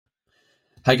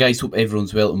Hi guys, hope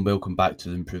everyone's well and welcome back to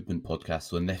the Improvement Podcast.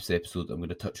 So in this episode, I'm going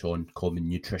to touch on common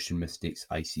nutrition mistakes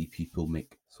I see people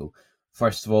make. So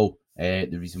first of all,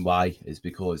 the reason why is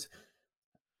because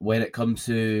when it comes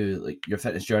to like your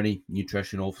fitness journey,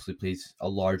 nutrition obviously plays a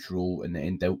large role in the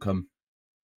end outcome.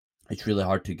 It's really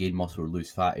hard to gain muscle or lose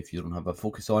fat if you don't have a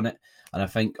focus on it. And I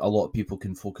think a lot of people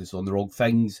can focus on the wrong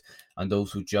things and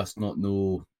also just not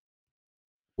know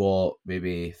what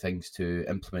maybe things to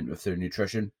implement with their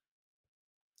nutrition,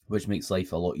 which makes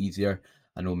life a lot easier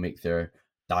and will make their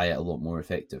diet a lot more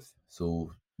effective.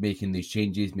 So making these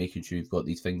changes, making sure you've got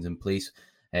these things in place,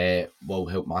 will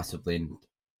help massively. And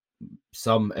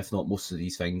some, if not most of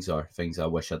these things, are things I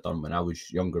wish I'd done when I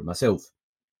was younger myself.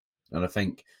 And I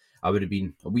think I would have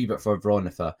been a wee bit further on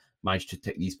if I managed to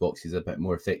tick these boxes a bit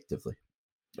more effectively.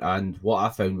 And what I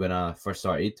found when I first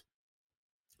started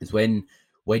is when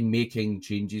making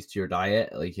changes to your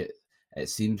diet, like it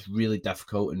seems really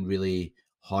difficult and really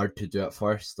hard to do at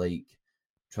first. Like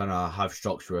trying to have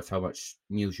structure with how much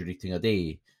meals you're eating a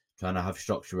day, trying to have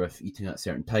structure with eating at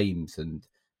certain times, and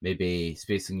maybe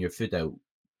spacing your food out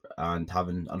and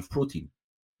having enough protein.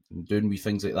 And doing wee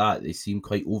things like that, they seem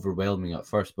quite overwhelming at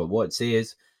first. But what I'd say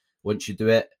is, once you do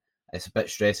it, it's a bit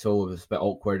stressful, it's a bit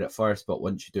awkward at first, but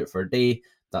once you do it for a day,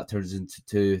 that turns into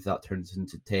two, that turns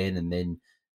into 10, and then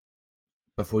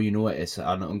before you know it, it's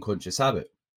an unconscious habit.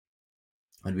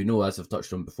 And we know, as I've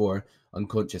touched on before,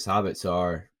 unconscious habits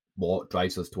are what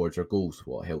drives us towards our goals,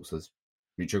 what helps us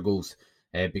reach our goals.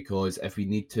 Because if we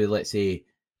need to, let's say,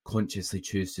 consciously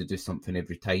choose to do something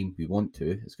every time we want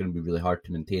to, it's going to be really hard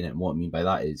to maintain it. And what I mean by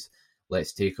that is,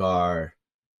 let's take our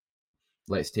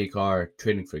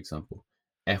training for example.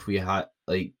 If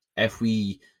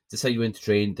we decide when to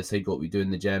train, decide what we do in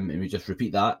the gym, and we just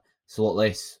repeat that, it's a lot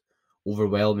less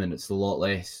overwhelming. It's a lot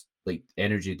less like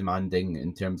energy demanding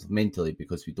in terms of mentally,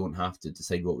 because we don't have to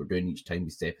decide what we're doing each time we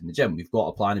step in the gym. We've got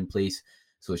a plan in place,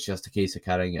 so it's just a case of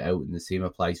carrying it out, and the same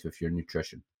applies with your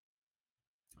nutrition.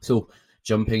 So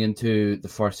jumping into the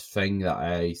first thing that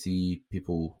I see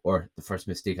people, or the first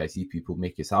mistake I see people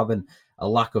make, is having a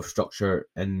lack of structure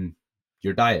in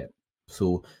your diet.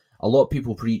 So a lot of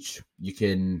people preach you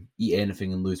can eat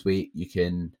anything and lose weight. You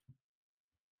can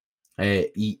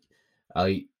eat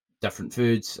like different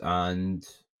foods and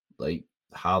like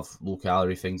have low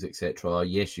calorie things, etc.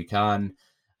 Yes, you can,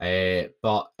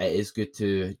 but it is good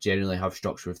to generally have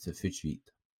structure with the food you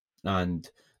eat, and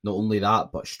not only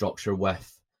that, but structure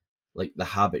with like the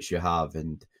habits you have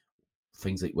and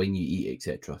things like when you eat,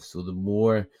 etc. So the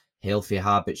more healthy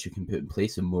habits you can put in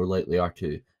place, the more likely you are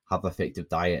to have effective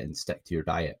diet and stick to your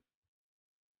diet.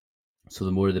 So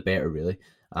the more the better, really,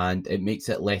 and it makes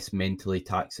it less mentally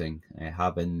taxing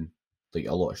having like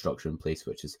a lot of structure in place,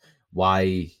 which is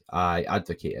why I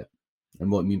advocate it.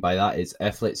 And what I mean by that is,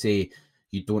 if let's say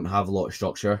you don't have a lot of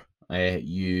structure,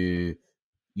 you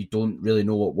don't really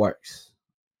know what works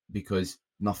because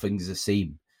nothing's the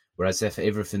same. Whereas if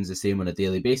everything's the same on a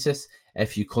daily basis,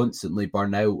 if you constantly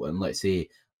burn out and let's say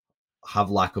have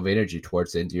lack of energy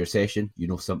towards the end of your session, you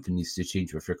know something needs to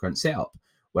change with your current setup.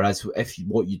 Whereas if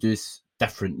what you do is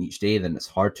different each day, then it's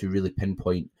hard to really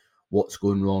pinpoint what's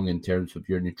going wrong in terms of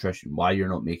your nutrition, why you're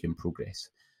not making progress.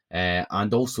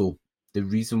 And also, the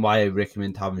reason why I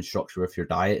recommend having structure with your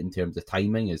diet in terms of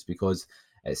timing is because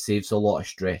it saves a lot of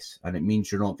stress, and it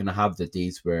means you're not going to have the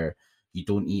days where you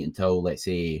don't eat until, let's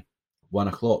say, 1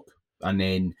 o'clock, and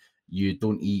then you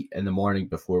don't eat in the morning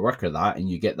before work or that, and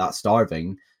you get that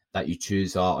starving that you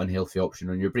choose an unhealthy option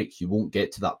on your break. You won't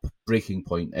get to that breaking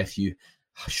point if you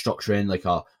structure in like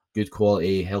a good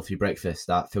quality healthy breakfast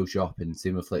that fills you up, and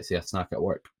same with, let's say, a snack at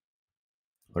work.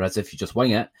 Whereas if you just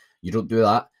wing it, you don't do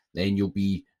that, then you'll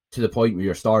be to the point where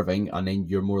you're starving, and then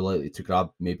you're more likely to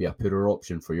grab maybe a poorer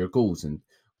option for your goals and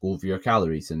go over your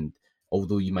calories. And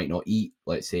although you might not eat,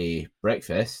 let's say,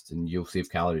 breakfast, and you'll save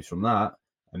calories from that,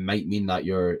 it might mean that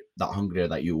you're that hungry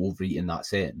that you overeat in that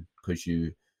setting because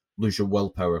you lose your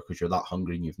willpower because you're that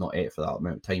hungry and you've not ate for that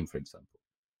amount of time, for example.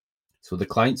 So the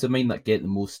clients of mine that get the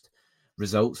most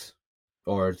results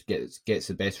or gets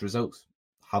the best results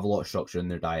have a lot of structure in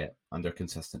their diet and they're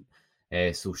consistent.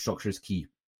 So structure is key.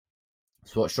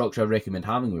 So what structure I recommend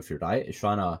having with your diet is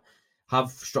trying to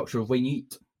have structure of when you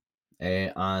eat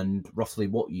and roughly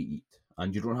what you eat.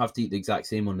 And you don't have to eat the exact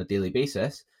same on a daily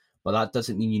basis, but that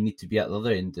doesn't mean you need to be at the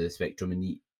other end of the spectrum and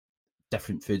eat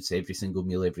different foods every single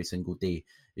meal every single day.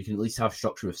 You can at least have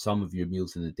structure with some of your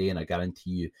meals in the day, and I guarantee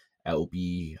you it'll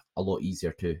be a lot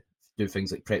easier to do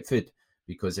things like prep food,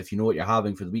 because if you know what you're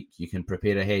having for the week, you can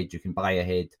prepare ahead, you can buy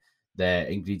ahead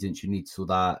the ingredients you need so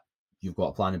that you've got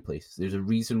a plan in place. There's a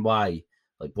reason why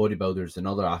like bodybuilders and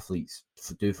other athletes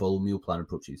do follow meal plan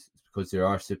approaches. It's because they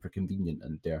are super convenient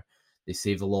and they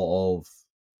save a lot of.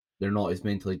 They're not as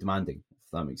mentally demanding,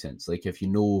 if that makes sense. Like if you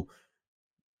know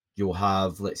you'll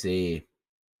have, let's say,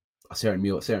 a certain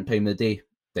meal at a certain time of the day,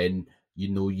 then you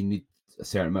know you need a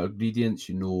certain amount of ingredients.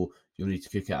 You know you'll need to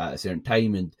cook it at a certain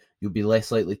time, and you'll be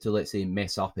less likely to, let's say,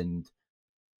 mess up and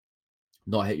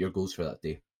not hit your goals for that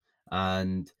day.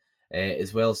 And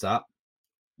as well as that,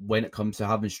 when it comes to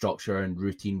having structure and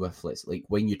routine with, let's like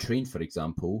when you train, for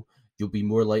example, you'll be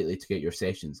more likely to get your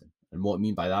sessions in. And what I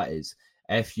mean by that is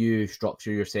if you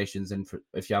structure your sessions in for,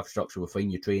 if you have structure with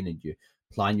when you train and you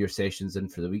plan your sessions in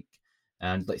for the week,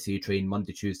 and let's say you train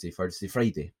Monday, Tuesday, Thursday,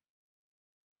 Friday,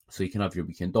 so you can have your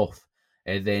weekend off.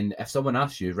 And then if someone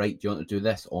asks you, right, do you want to do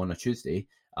this on a Tuesday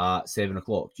at 7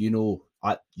 o'clock? You know,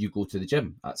 you go to the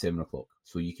gym at 7 o'clock,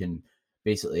 so you can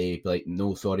basically be like,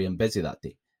 no, sorry, I'm busy that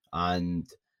day. And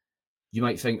you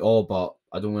might think, oh, but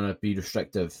I don't want to be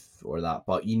restrictive or that.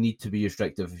 But you need to be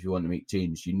restrictive if you want to make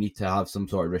change. You need to have some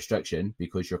sort of restriction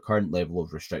because your current level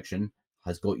of restriction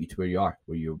has got you to where you are,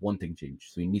 where you're wanting change.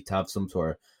 So you need to have some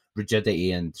sort of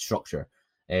rigidity and structure.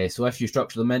 So if you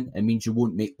structure them in, it means you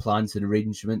won't make plans and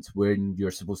arrangements when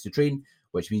you're supposed to train,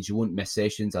 which means you won't miss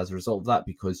sessions as a result of that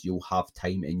because you'll have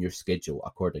time in your schedule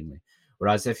accordingly.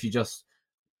 Whereas if you just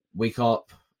wake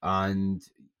up and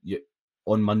you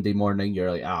on Monday morning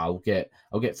you're like, I'll get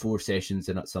 4 sessions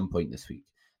in at some point this week.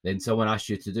 Then someone asks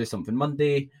you to do something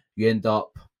Monday, you end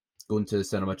up going to the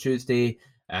cinema Tuesday,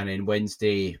 and then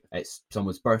Wednesday it's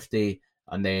someone's birthday,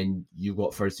 and then you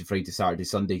got Thursday, Friday, Saturday,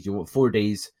 Sunday. You want 4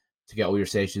 days to get all your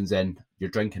sessions in.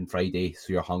 You're drinking Friday,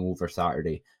 so you're hungover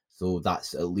Saturday. So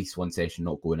that's at least one session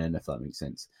not going in, if that makes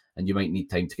sense. And you might need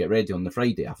time to get ready on the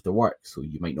Friday after work, so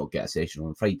you might not get a session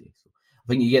on Friday. So I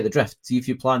think you get the drift. See if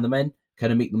you plan them in,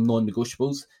 kind of make them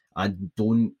non-negotiables, and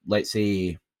don't, let's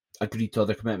say, agree to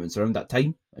other commitments around that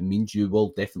time. It means you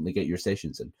will definitely get your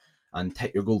sessions in and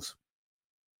hit your goals.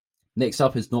 Next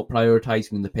up is not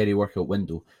prioritizing the peri-workout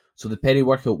window. So the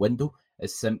peri-workout window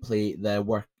is simply the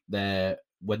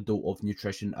window of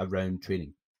nutrition around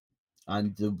training.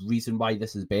 And the reason why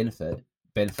this is beneficial,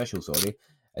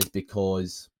 is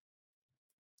because,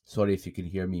 sorry if you can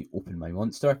hear me open my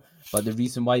monster, but the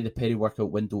reason why the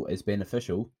peri-workout window is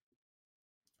beneficial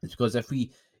is because if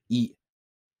we eat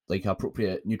like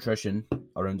appropriate nutrition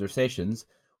around our sessions,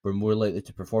 we're more likely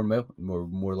to perform well and we're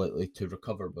more likely to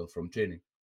recover well from training.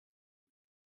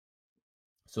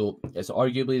 So it's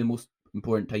arguably the most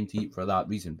important time to eat for that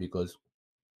reason, because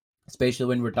especially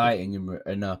when we're dieting and we're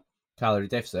in a calorie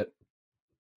deficit,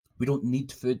 we don't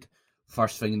need food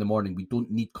first thing in the morning. We don't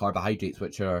need carbohydrates,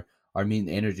 which are our main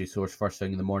energy source, first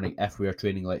thing in the morning. If we are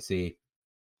training, let's say,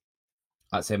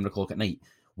 at 7 o'clock at night,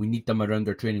 we need them around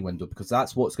our training window, because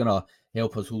that's what's going to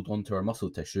help us hold on to our muscle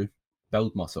tissue,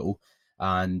 build muscle,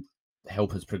 and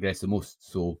help us progress the most.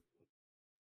 So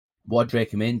what I'd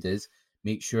recommend is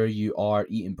make sure you are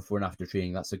eating before and after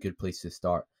training. That's a good place to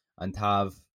start, and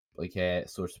have like a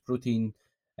source of protein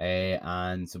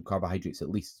and some carbohydrates at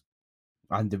least.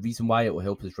 And the reason why it will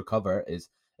help us recover is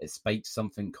it spikes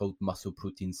something called muscle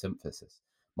protein synthesis.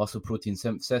 Muscle protein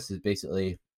synthesis is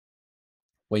basically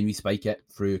when we spike it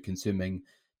through consuming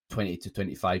 20 to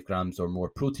 25 grams or more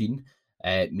protein.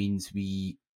 It means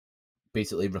we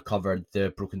basically recover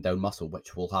the broken down muscle,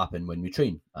 which will happen when we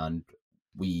train, and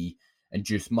we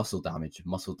induce muscle damage.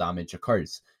 Muscle damage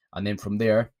occurs. And then from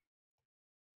there,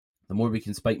 the more we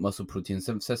can spike muscle protein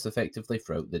synthesis effectively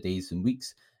throughout the days and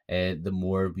weeks, the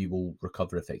more we will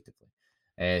recover effectively.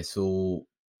 So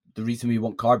the reason we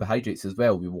want carbohydrates as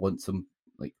well, we want some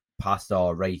like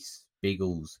pasta, rice,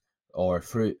 bagels, or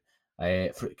fruit.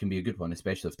 Fruit can be a good one,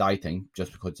 especially if dieting,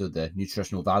 just because of the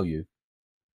nutritional value.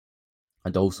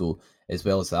 And also, as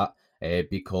well as that,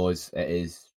 because it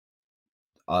is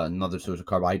another source of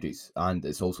carbohydrates, and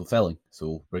it's also filling,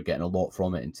 so we're getting a lot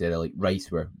from it, instead of like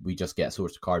rice where we just get a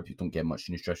source of carbs, you don't get much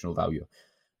nutritional value.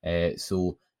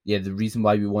 So yeah, the reason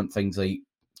why we want things like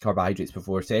carbohydrates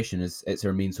before a session is it's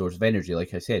our main source of energy,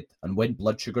 like I said. And when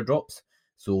blood sugar drops,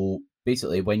 so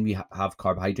basically when we have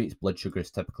carbohydrates, blood sugar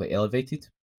is typically elevated.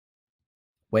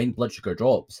 When blood sugar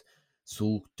drops,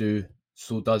 so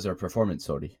does our performance.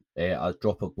 A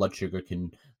drop of blood sugar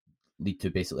can lead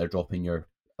to basically a drop in your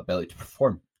ability to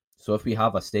perform. So if we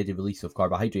have a steady release of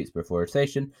carbohydrates before a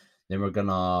session, then we're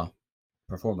gonna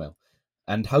perform well.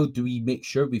 And how do we make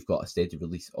sure we've got a steady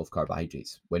release of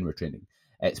carbohydrates when we're training?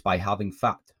 It's by having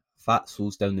fat. Fat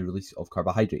slows down the release of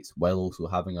carbohydrates while also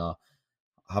having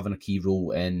a key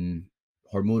role in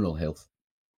hormonal health.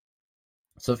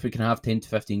 So if we can have 10 to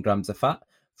 15 grams of fat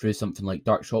through something like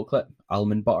dark chocolate,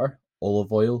 almond butter,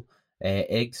 olive oil,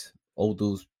 eggs, all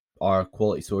those are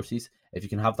quality sources. If you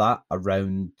can have that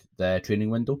around the training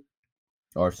window,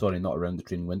 or sorry, not around the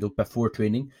training window, before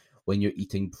training, when you're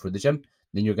eating before the gym,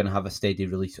 then you're going to have a steady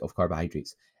release of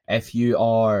carbohydrates. If you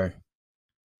are,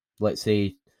 let's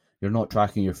say, you're not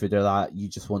tracking your food or that, you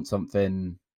just want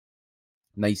something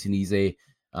nice and easy,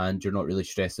 and you're not really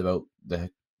stressed about the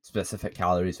specific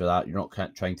calories or that, you're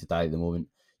not trying to diet at the moment,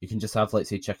 you can just have, let's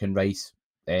say, chicken, rice,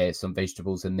 some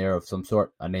vegetables in there of some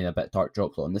sort, and then a bit of dark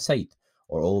chocolate on the side,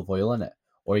 or olive oil in it.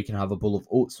 Or you can have a bowl of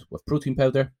oats with protein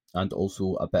powder and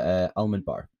also a bit of almond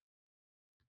butter.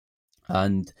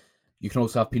 And you can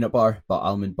also have peanut butter, but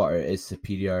almond butter is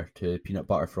superior to peanut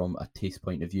butter from a taste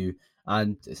point of view,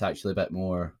 and it's actually a bit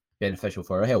more beneficial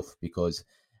for our health because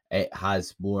it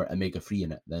has more omega-3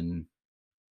 in it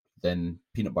than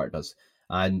peanut butter does.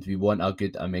 And we want a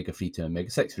good omega-3 to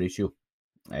omega-6 ratio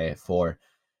for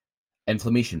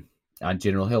inflammation and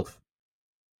general health.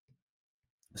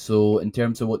 So in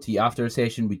terms of what to eat after a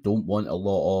session, we don't want a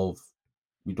lot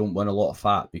of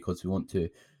fat because we want to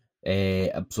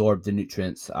absorb the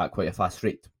nutrients at quite a fast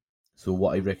rate. So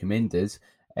what I recommend is,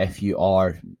 if you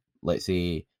are, let's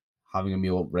say, having a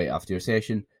meal right after your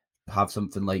session, have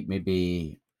something like,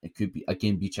 maybe it could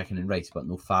be chicken and rice, but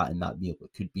no fat in that meal.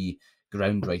 It could be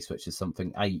ground rice, which is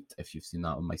something I eat, if you've seen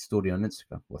that on my story on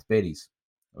Instagram, with berries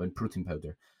and protein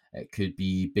powder. It could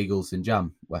be bagels and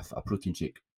jam with a protein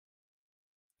shake.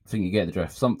 I think you get the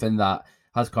drift. Something that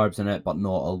has carbs in it, but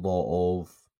not a lot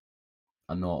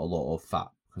of fat,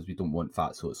 because we don't want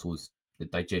fat, so it slows the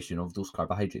digestion of those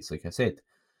carbohydrates, like I said.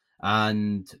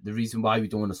 And the reason why we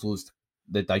don't want to slow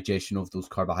the digestion of those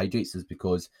carbohydrates is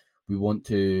because we want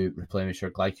to replenish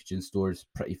our glycogen stores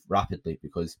pretty rapidly,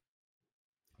 because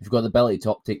we've got the ability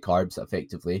to uptake carbs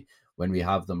effectively when we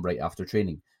have them right after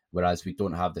training, whereas we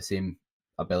don't have the same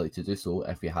ability to do so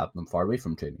if we have them far away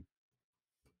from training.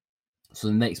 So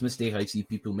the next mistake I see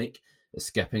people make is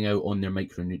skipping out on their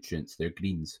micronutrients, their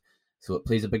greens. So it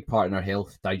plays a big part in our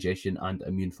health, digestion, and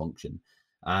immune function.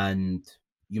 And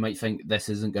you might think this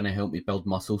isn't going to help me build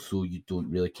muscle, so you don't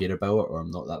really care about it, or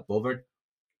I'm not that bothered.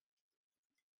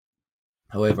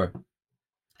 However,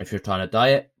 if you're trying to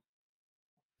diet,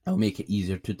 it'll make it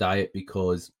easier to diet,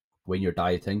 because when you're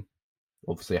dieting,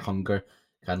 obviously hunger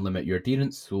can limit your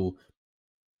adherence. So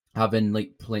having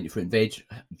like plenty of fruit and veg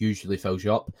usually fills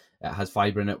you up. It has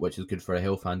fiber in it, which is good for our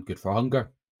health and good for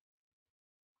hunger.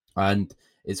 And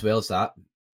as well as that,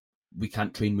 we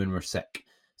can't train when we're sick.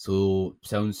 So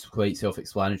sounds quite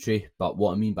self-explanatory, but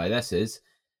what I mean by this is,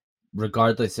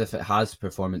 regardless if it has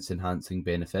performance enhancing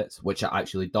benefits, which it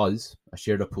actually does. I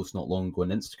shared a post not long ago on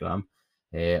Instagram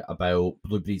about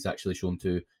blueberries actually shown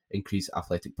to increase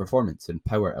athletic performance and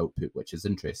power output, which is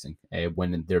interesting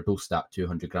when they're dosed at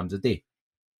 200 grams a day.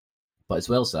 But as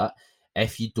well as that,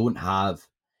 if you don't have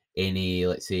any,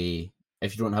 let's say,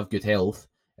 if you don't have good health,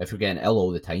 if you're getting ill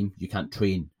all the time, you can't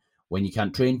train. When you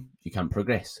can't train, you can't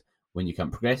progress. When you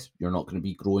can't progress, you're not going to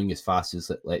be growing as fast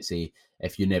as, let's say,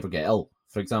 if you never get ill.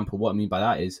 For example, what I mean by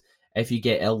that is, if you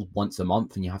get ill once a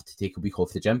month and you have to take a week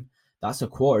off the gym, that's a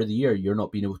quarter of the year you're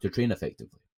not being able to train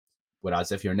effectively.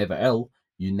 Whereas if you're never ill,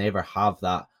 you never have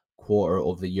that quarter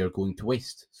of the year going to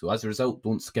waste. So as a result,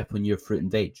 don't skip on your fruit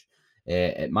and veg.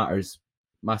 It matters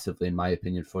massively, in my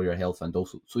opinion, for your health, and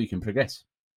also so you can progress.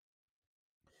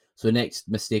 So the next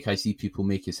mistake I see people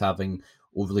make is having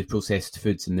overly processed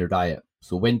foods in their diet.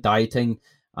 So when dieting,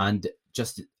 and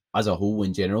just as a whole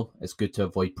in general, it's good to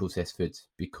avoid processed foods,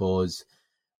 because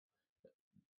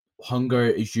hunger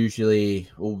is usually,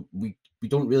 well, we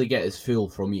don't really get as full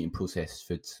from eating processed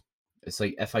foods. It's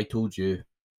like, if I told you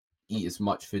eat as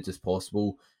much food as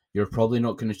possible, you're probably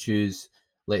not going to choose,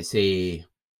 let's say,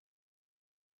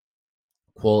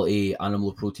 quality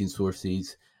animal protein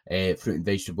sources, fruit and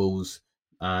vegetables,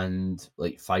 and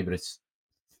like fibrous,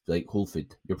 like whole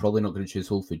food. You're probably not going to choose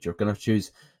whole food. You're going to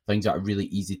choose things that are really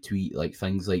easy to eat, like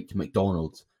things like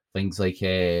McDonald's, things like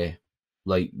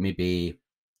maybe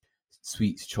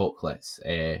sweets, chocolates,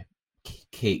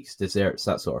 cakes, desserts,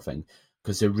 that sort of thing,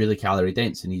 because they're really calorie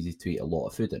dense and easy to eat a lot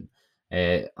of food in.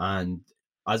 And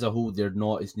as a whole, they're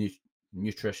not as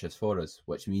nutritious for us,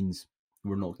 which means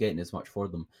we're not getting as much for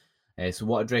them. So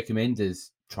what I'd recommend is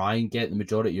try and get the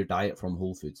majority of your diet from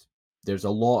whole foods. There's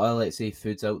a lot of, let's say,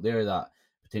 foods out there that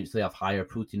potentially have higher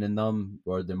protein in them,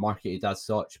 or they're marketed as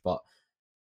such, but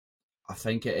I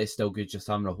think it is still good just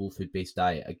having a whole food based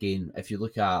diet. Again, if you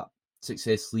look at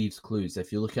Success Leaves Clues,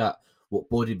 if you look at what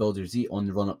bodybuilders eat on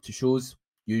the run up to shows,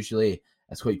 usually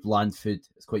it's quite bland food,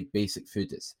 it's quite basic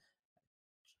food. It's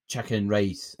chicken,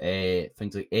 rice,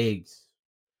 things like eggs,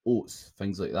 oats,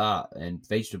 things like that, and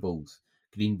vegetables,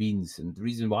 green beans. And the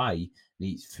reason why they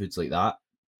eat foods like that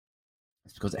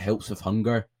is because it helps with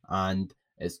hunger and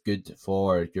it's good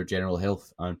for your general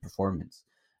health and performance.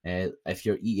 If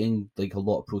you're eating like a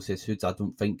lot of processed foods, I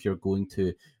don't think you're going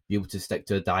to be able to stick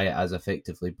to a diet as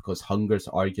effectively, because hunger's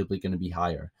arguably going to be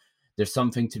higher. There's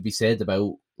something to be said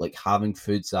about like having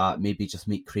foods that maybe just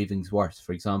make cravings worse.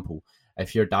 For example,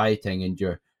 if you're dieting and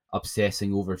you're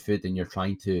obsessing over food and you're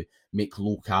trying to make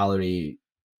low calorie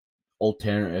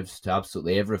alternatives to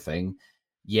absolutely everything,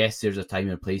 yes, there's a time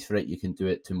and place for it. You can do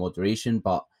it to moderation,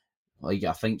 but like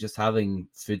I think just having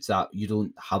foods that you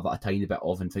don't have a tiny bit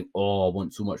of and think, oh, I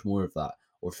want so much more of that,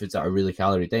 or foods that are really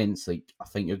calorie dense, like I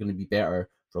think you're going to be better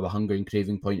from a hunger and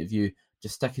craving point of view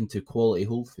just sticking to quality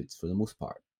whole foods for the most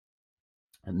part.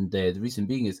 And the reason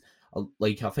being is,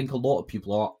 like I think a lot of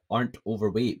people aren't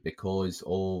overweight because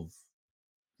of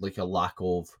like a lack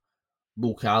of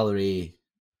low calorie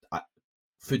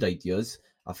food ideas.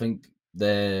 I think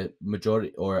the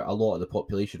majority or a lot of the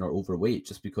population are overweight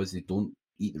just because they don't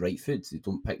eat the right foods, they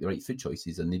don't pick the right food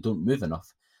choices, and they don't move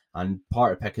enough. And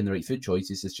part of picking the right food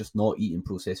choices is just not eating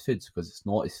processed foods because it's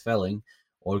not as filling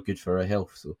or good for our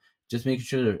health. So just making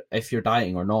sure if you're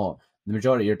dieting or not, the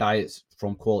majority of your diet's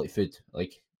from quality food.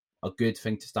 Like a good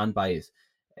thing to stand by is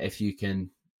if you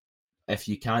can't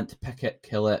pick it,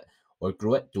 kill it, or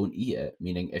grow it, don't eat it.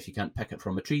 Meaning if you can't pick it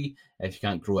from a tree, if you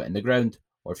can't grow it in the ground,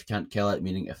 or if you can't kill it,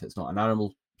 meaning if it's not an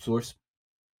animal source,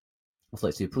 if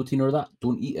let's say protein or that,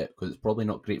 don't eat it because it's probably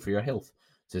not great for your health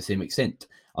to the same extent.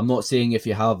 I'm not saying if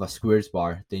you have a Squares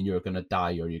bar, then you're going to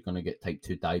die or you're going to get type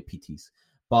 2 diabetes.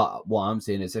 But what I'm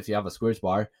saying is if you have a Squares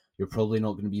bar, you're probably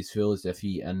not going to be as full as if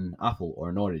you eat an apple or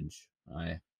an orange.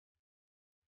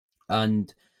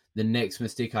 And the next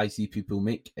mistake I see people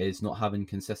make is not having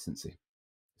consistency.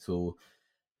 So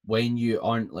when you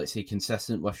aren't, let's say,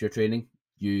 consistent with your training,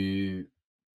 you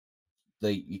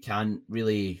can't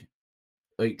really,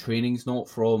 like, training's not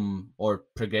from, or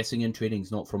progressing in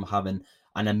training's not from having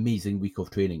an amazing week of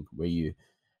training where you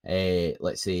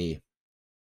let's say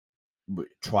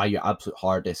try your absolute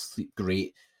hardest, sleep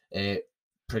great.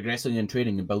 Progressing in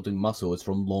training and building muscle is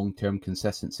from long-term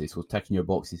consistency, so ticking your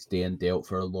boxes day in, day out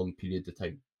for a long period of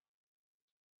time.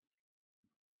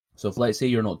 So if let's say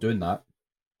you're not doing that,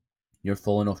 you're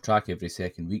falling off track every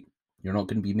second week, you're not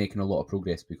going to be making a lot of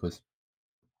progress, because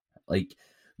like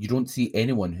you don't see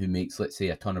anyone who makes, let's say,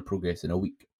 a ton of progress in a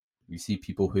week. You see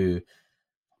people who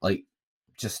like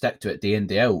just stick to it day in,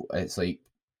 day out. It's like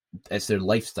it's their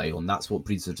lifestyle, and that's what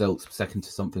breeds results, sticking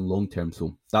to something long term.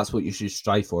 So that's what you should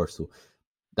strive for. So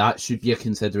that should be a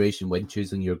consideration when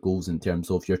choosing your goals in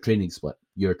terms of your training split,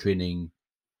 your training,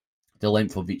 the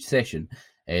length of each session,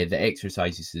 the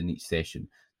exercises in each session,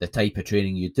 the type of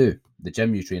training you do, the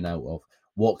gym you train out of,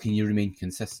 what can you remain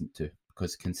consistent to,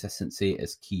 because consistency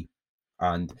is key.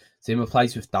 And same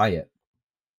applies with diet.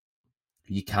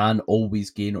 You can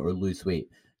always gain or lose weight.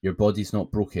 Your body's not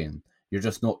broken. You're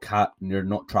just not you're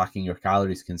not tracking your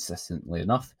calories consistently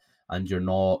enough, and you're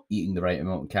not eating the right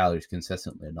amount of calories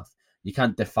consistently enough. You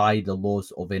can't defy the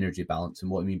laws of energy balance.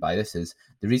 And what I mean by this is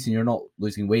the reason you're not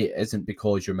losing weight isn't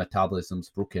because your metabolism's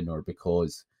broken or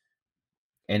because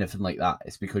anything like that.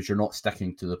 It's because you're not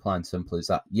sticking to the plan. Simple as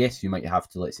that. Yes, you might have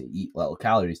to, let's say, eat little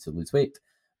calories to lose weight,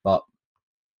 but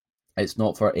it's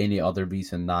not for any other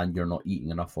reason than you're not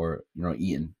eating enough, or you're not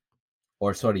eating,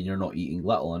 or sorry, you're not eating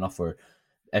little enough, or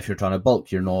if you're trying to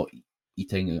bulk, you're not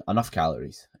eating enough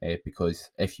calories.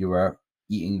 Because if you were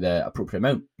eating the appropriate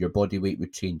amount, your body weight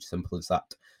would change. Simple as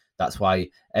that. That's why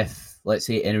if, let's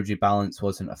say, energy balance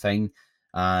wasn't a thing,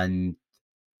 and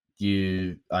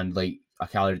like a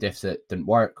calorie deficit didn't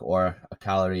work, or a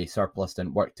calorie surplus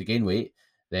didn't work to gain weight,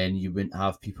 then you wouldn't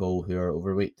have people who are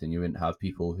overweight, and you wouldn't have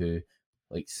people who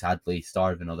like sadly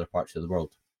starve in other parts of the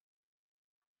world.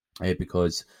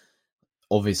 Because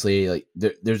obviously, like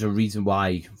there's a reason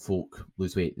why folk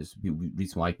lose weight. There's a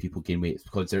reason why people gain weight. It's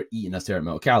because they're eating a certain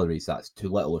amount of calories that's too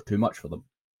little or too much for them.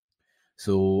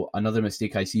 So another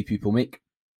mistake I see people make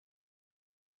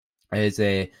is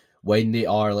when they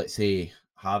are, let's say,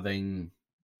 having,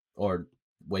 or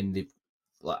when they've,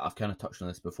 like, I've kind of touched on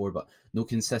this before, but no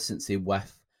consistency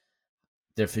with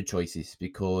their food choices.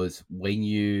 Because when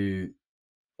you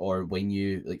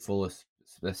like follow a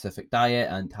specific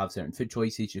diet and have certain food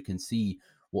choices, you can see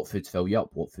what foods fill you up,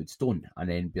 what foods don't, and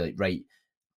then be like, right,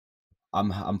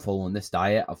 I'm following this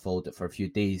diet, I've followed it for a few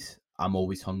days, I'm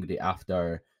always hungry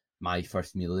after my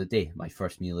first meal of the day. My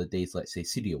first meal of the day is, let's say,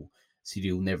 cereal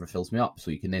never fills me up, so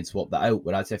you can then swap that out.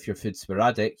 Whereas if your food's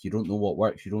sporadic, you don't know what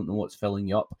works, you don't know what's filling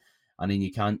you up, and then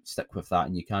you can't stick with that,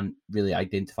 and you can't really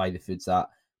identify the foods that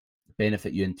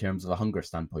benefit you in terms of a hunger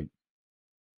standpoint.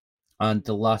 And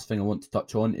the last thing I want to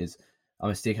touch on is a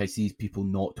mistake I see is people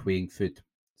not weighing food.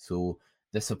 So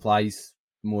this applies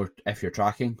more if you're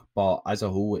tracking, but as a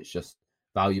whole, it's just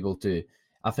valuable to.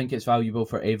 I think it's valuable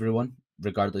for everyone,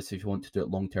 regardless if you want to do it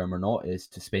long term or not, is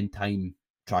to spend time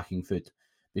tracking food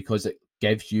because it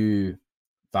gives you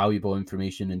valuable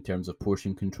information in terms of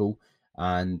portion control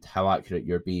and how accurate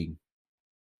you're being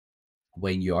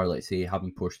when you are, let's say,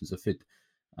 having portions of food,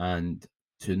 and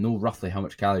to know roughly how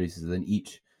much calories is in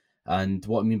each. And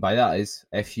what I mean by that is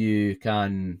if you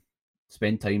can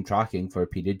spend time tracking for a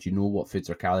period, you know what foods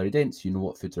are calorie dense, you know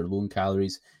what foods are low in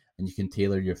calories, and you can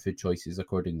tailor your food choices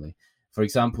accordingly. For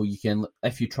example, you can,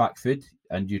 if you track food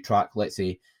and you track, let's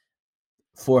say,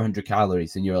 400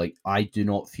 calories, and you're like, I do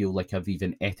not feel like I've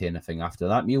even ate anything after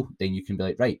that meal, then you can be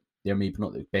like, right, they're maybe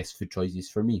not the best food choices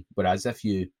for me. Whereas if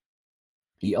you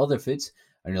eat other foods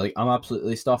and you're like, I'm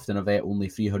absolutely stuffed and I've ate only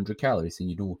 300 calories, and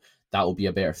you know that will be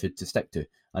a better food to stick to.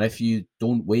 And if you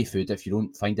don't weigh food, if you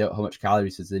don't find out how much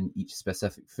calories is in each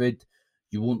specific food,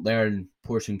 you won't learn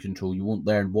portion control. You won't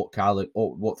learn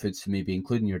what foods to maybe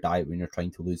include in your diet when you're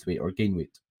trying to lose weight or gain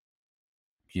weight.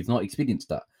 You've not experienced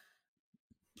that.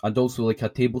 And also, like, a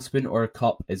tablespoon or a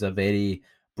cup is a very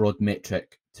broad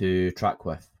metric to track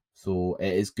with. So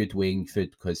it is good weighing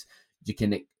food because you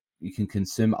can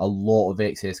consume a lot of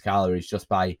excess calories just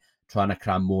by trying to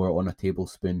cram more on a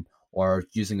tablespoon or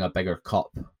using a bigger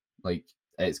cup. Like,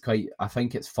 it's quite. I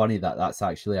think it's funny that that's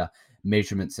actually a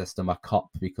measurement system, a cup,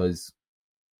 because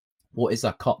what is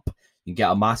a cup? You can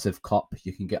get a massive cup,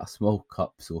 you can get a small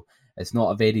cup, so it's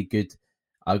not a very good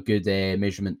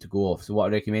measurement to go off. So what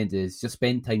I recommend is just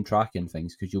spend time tracking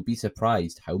things because you'll be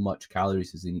surprised how much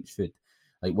calories is in each food.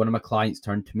 Like, one of my clients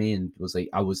turned to me and was like,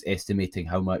 I was estimating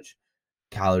how much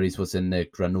calories was in the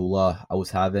granola I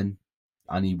was having,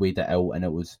 and he weighed it out and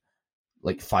it was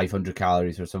like 500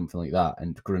 calories or something like that.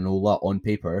 And granola on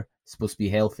paper is supposed to be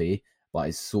healthy, but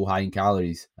it's so high in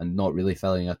calories and not really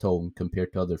filling at all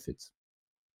compared to other foods.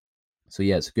 So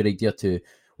yeah, it's a good idea to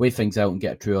weigh things out and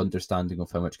get a true understanding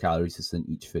of how much calories is in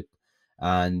each food.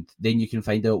 And then you can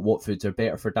find out what foods are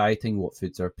better for dieting, what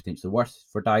foods are potentially worse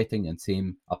for dieting, and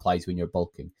same applies when you're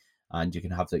bulking. And you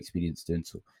can have the experience doing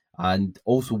so. And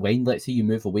also, when, let's say, you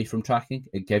move away from tracking,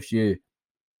 it gives you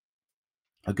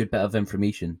a good bit of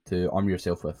information to arm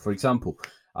yourself with. For example,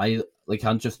 I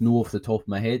just know off the top of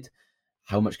my head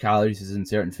how much calories is in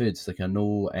certain foods. Like, I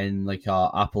know in like a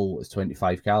apple is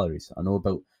 25 calories. I know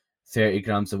about 30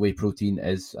 grams of whey protein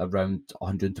is around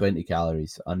 120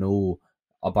 calories. I know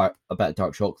about a bit of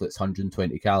dark chocolate is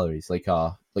 120 calories. Like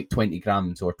 20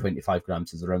 grams or 25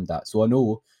 grams is around that. So I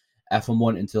know if I'm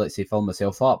wanting to, let's say, fill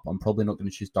myself up, I'm probably not going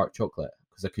to choose dark chocolate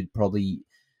because I could probably eat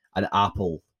an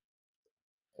apple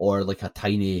or like a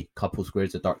tiny couple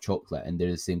squares of dark chocolate and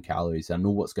they're the same calories. I know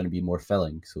what's going to be more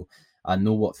filling. So I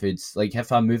know what foods, like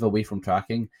if I move away from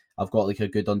tracking, I've got like a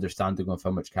good understanding of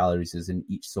how much calories is in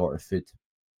each sort of food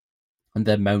and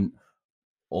the amount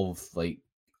of like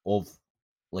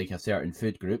a certain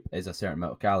food group is a certain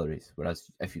amount of calories. Whereas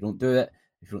if you don't do it,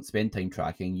 if you don't spend time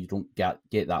tracking, you don't get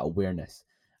that awareness.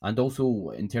 And also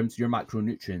in terms of your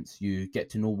macronutrients, you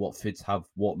get to know what foods have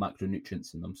what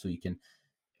macronutrients in them, so you can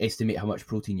estimate how much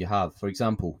protein you have. For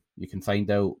example, you can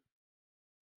find out,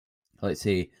 let's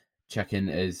say, chicken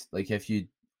is like if you.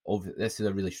 This is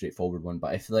a really straightforward one,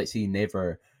 but if, let's say, you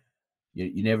never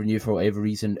knew for whatever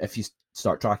reason, if you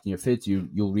start tracking your foods,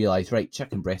 you'll realize, right,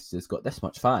 chicken breast has got this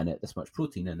much fat in it, this much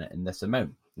protein in it, in this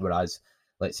amount. Whereas,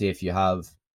 let's say, if you have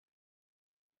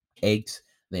eggs,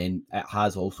 then it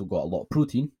has also got a lot of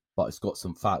protein, but it's got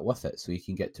some fat with it, so you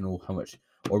can get to know how much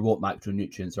or what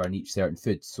macronutrients are in each certain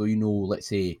food. So you know, let's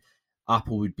say,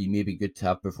 apple would be maybe good to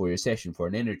have before your session for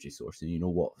an energy source, and you know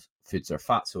what foods are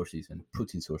fat sources and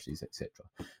protein sources, etc.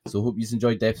 So hope you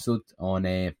enjoyed the episode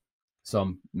on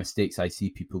some mistakes I see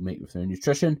people make with their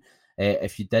nutrition.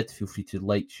 If you did, feel free to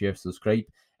like, share, subscribe.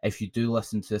 If you do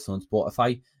listen to this on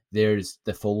Spotify, there's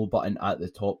the follow button at the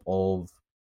top of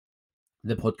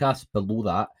the podcast. Below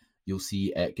that, you'll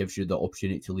see it gives you the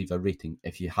opportunity to leave a rating.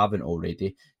 If you haven't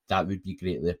already, that would be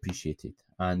greatly appreciated.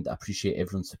 And I appreciate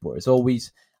everyone's support as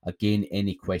always. Again,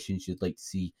 any questions you'd like to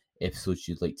see, episodes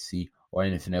you'd like to see, or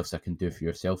anything else I can do for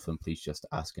yourself, and please just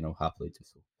ask and I'll happily do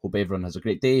so. Hope everyone has a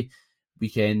great day,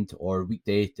 weekend, or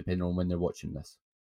weekday, depending on when they're watching this.